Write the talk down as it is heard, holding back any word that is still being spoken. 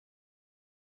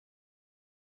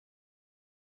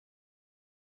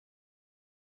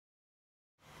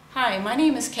Hi, my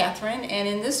name is Catherine, and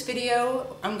in this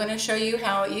video I'm going to show you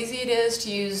how easy it is to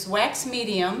use wax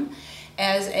medium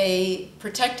as a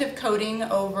protective coating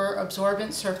over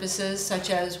absorbent surfaces such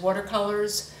as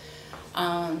watercolors,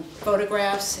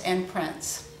 photographs, and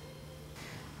prints.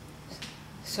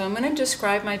 So I'm going to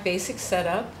describe my basic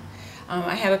setup.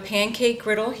 I have a pancake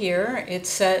griddle here. It's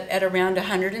set at around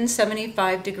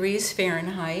 175 degrees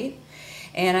Fahrenheit,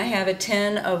 and I have a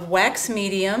tin of wax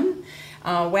medium.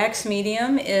 Wax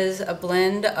medium is a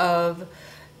blend of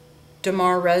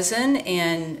Damar resin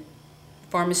and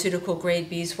pharmaceutical grade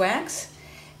beeswax.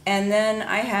 And then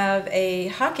I have a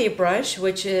hake brush,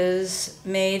 which is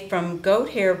made from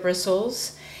goat hair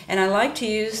bristles. And I like to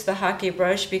use the hake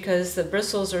brush because the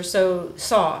bristles are so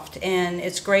soft and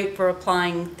it's great for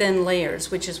applying thin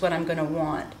layers, which is what I'm going to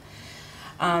want.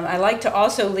 I like to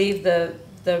also leave the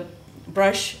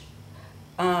brush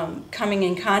coming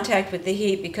in contact with the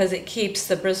heat because it keeps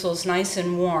the bristles nice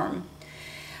and warm.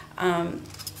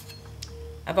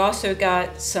 I've also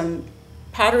got some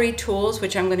pottery tools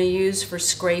which I'm going to use for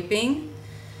scraping,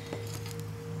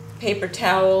 paper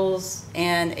towels,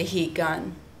 and a heat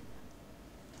gun.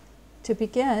 To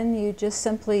begin, you just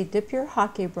simply dip your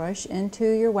hake brush into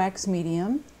your wax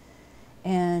medium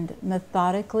and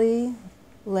methodically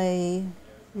lay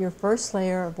your first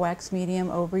layer of wax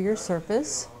medium over your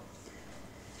surface.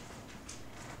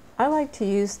 I like to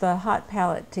use the hot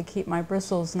palette to keep my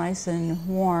bristles nice and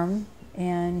warm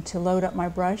and to load up my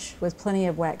brush with plenty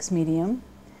of wax medium.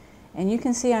 And you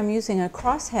can see I'm using a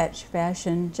crosshatch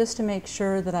fashion just to make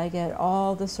sure that I get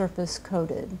all the surface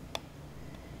coated.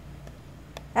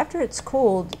 After it's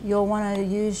cooled, you'll want to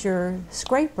use your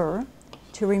scraper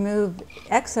to remove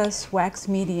excess wax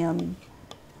medium.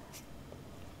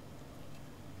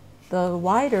 The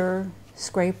wider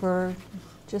scraper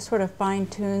just sort of fine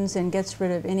tunes and gets rid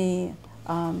of any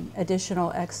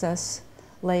additional excess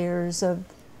layers of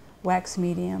wax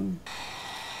medium.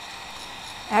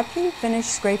 After you finish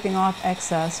scraping off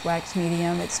excess wax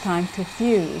medium, it's time to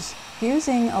fuse.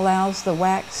 Fusing allows the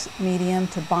wax medium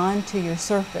to bond to your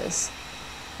surface.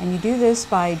 And you do this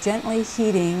by gently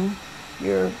heating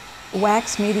your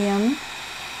wax medium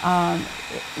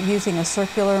using a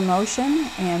circular motion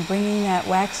and bringing that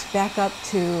wax back up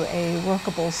to a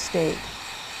workable state.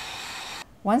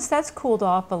 Once that's cooled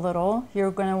off a little,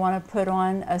 you're going to want to put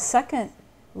on a second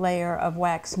layer of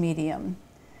wax medium.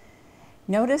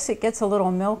 Notice it gets a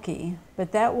little milky,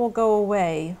 but that will go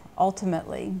away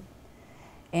ultimately.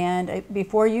 And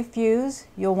before you fuse,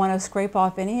 you'll want to scrape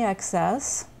off any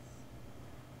excess.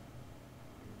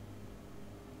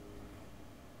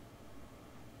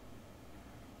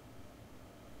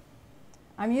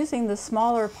 I'm using the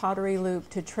smaller pottery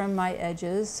loop to trim my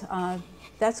edges.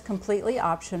 That's completely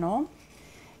optional.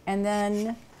 And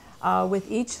then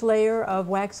with each layer of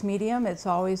wax medium, it's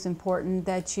always important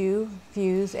that you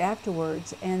fuse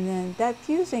afterwards. And then that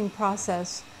fusing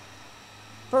process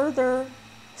further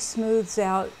smooths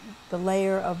out the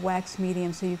layer of wax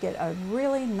medium so you get a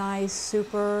really nice,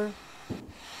 super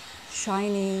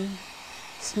shiny,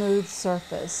 smooth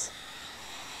surface.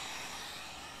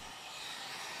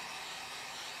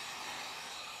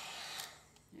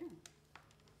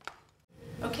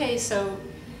 Okay, so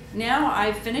now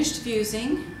I've finished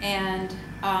fusing, and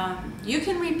you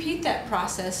can repeat that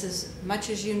process as much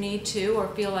as you need to or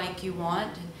feel like you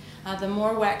want. The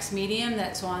more wax medium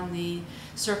that's on the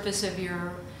surface of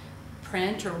your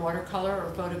print or watercolor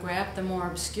or photograph, the more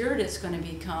obscured it's going to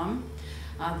become.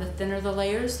 The thinner the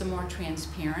layers, the more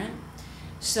transparent.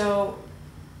 So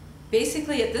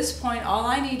basically at this point, all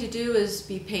I need to do is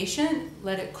be patient,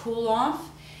 let it cool off,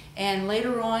 and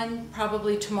later on,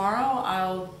 probably tomorrow,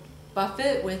 I'll buff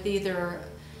it with either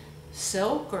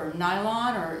silk or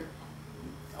nylon or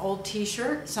old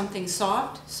t-shirt, something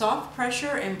soft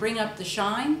pressure, and bring up the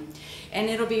shine, and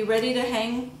it'll be ready to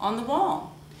hang on the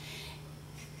wall.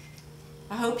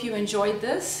 I hope you enjoyed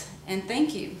this, and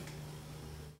thank you.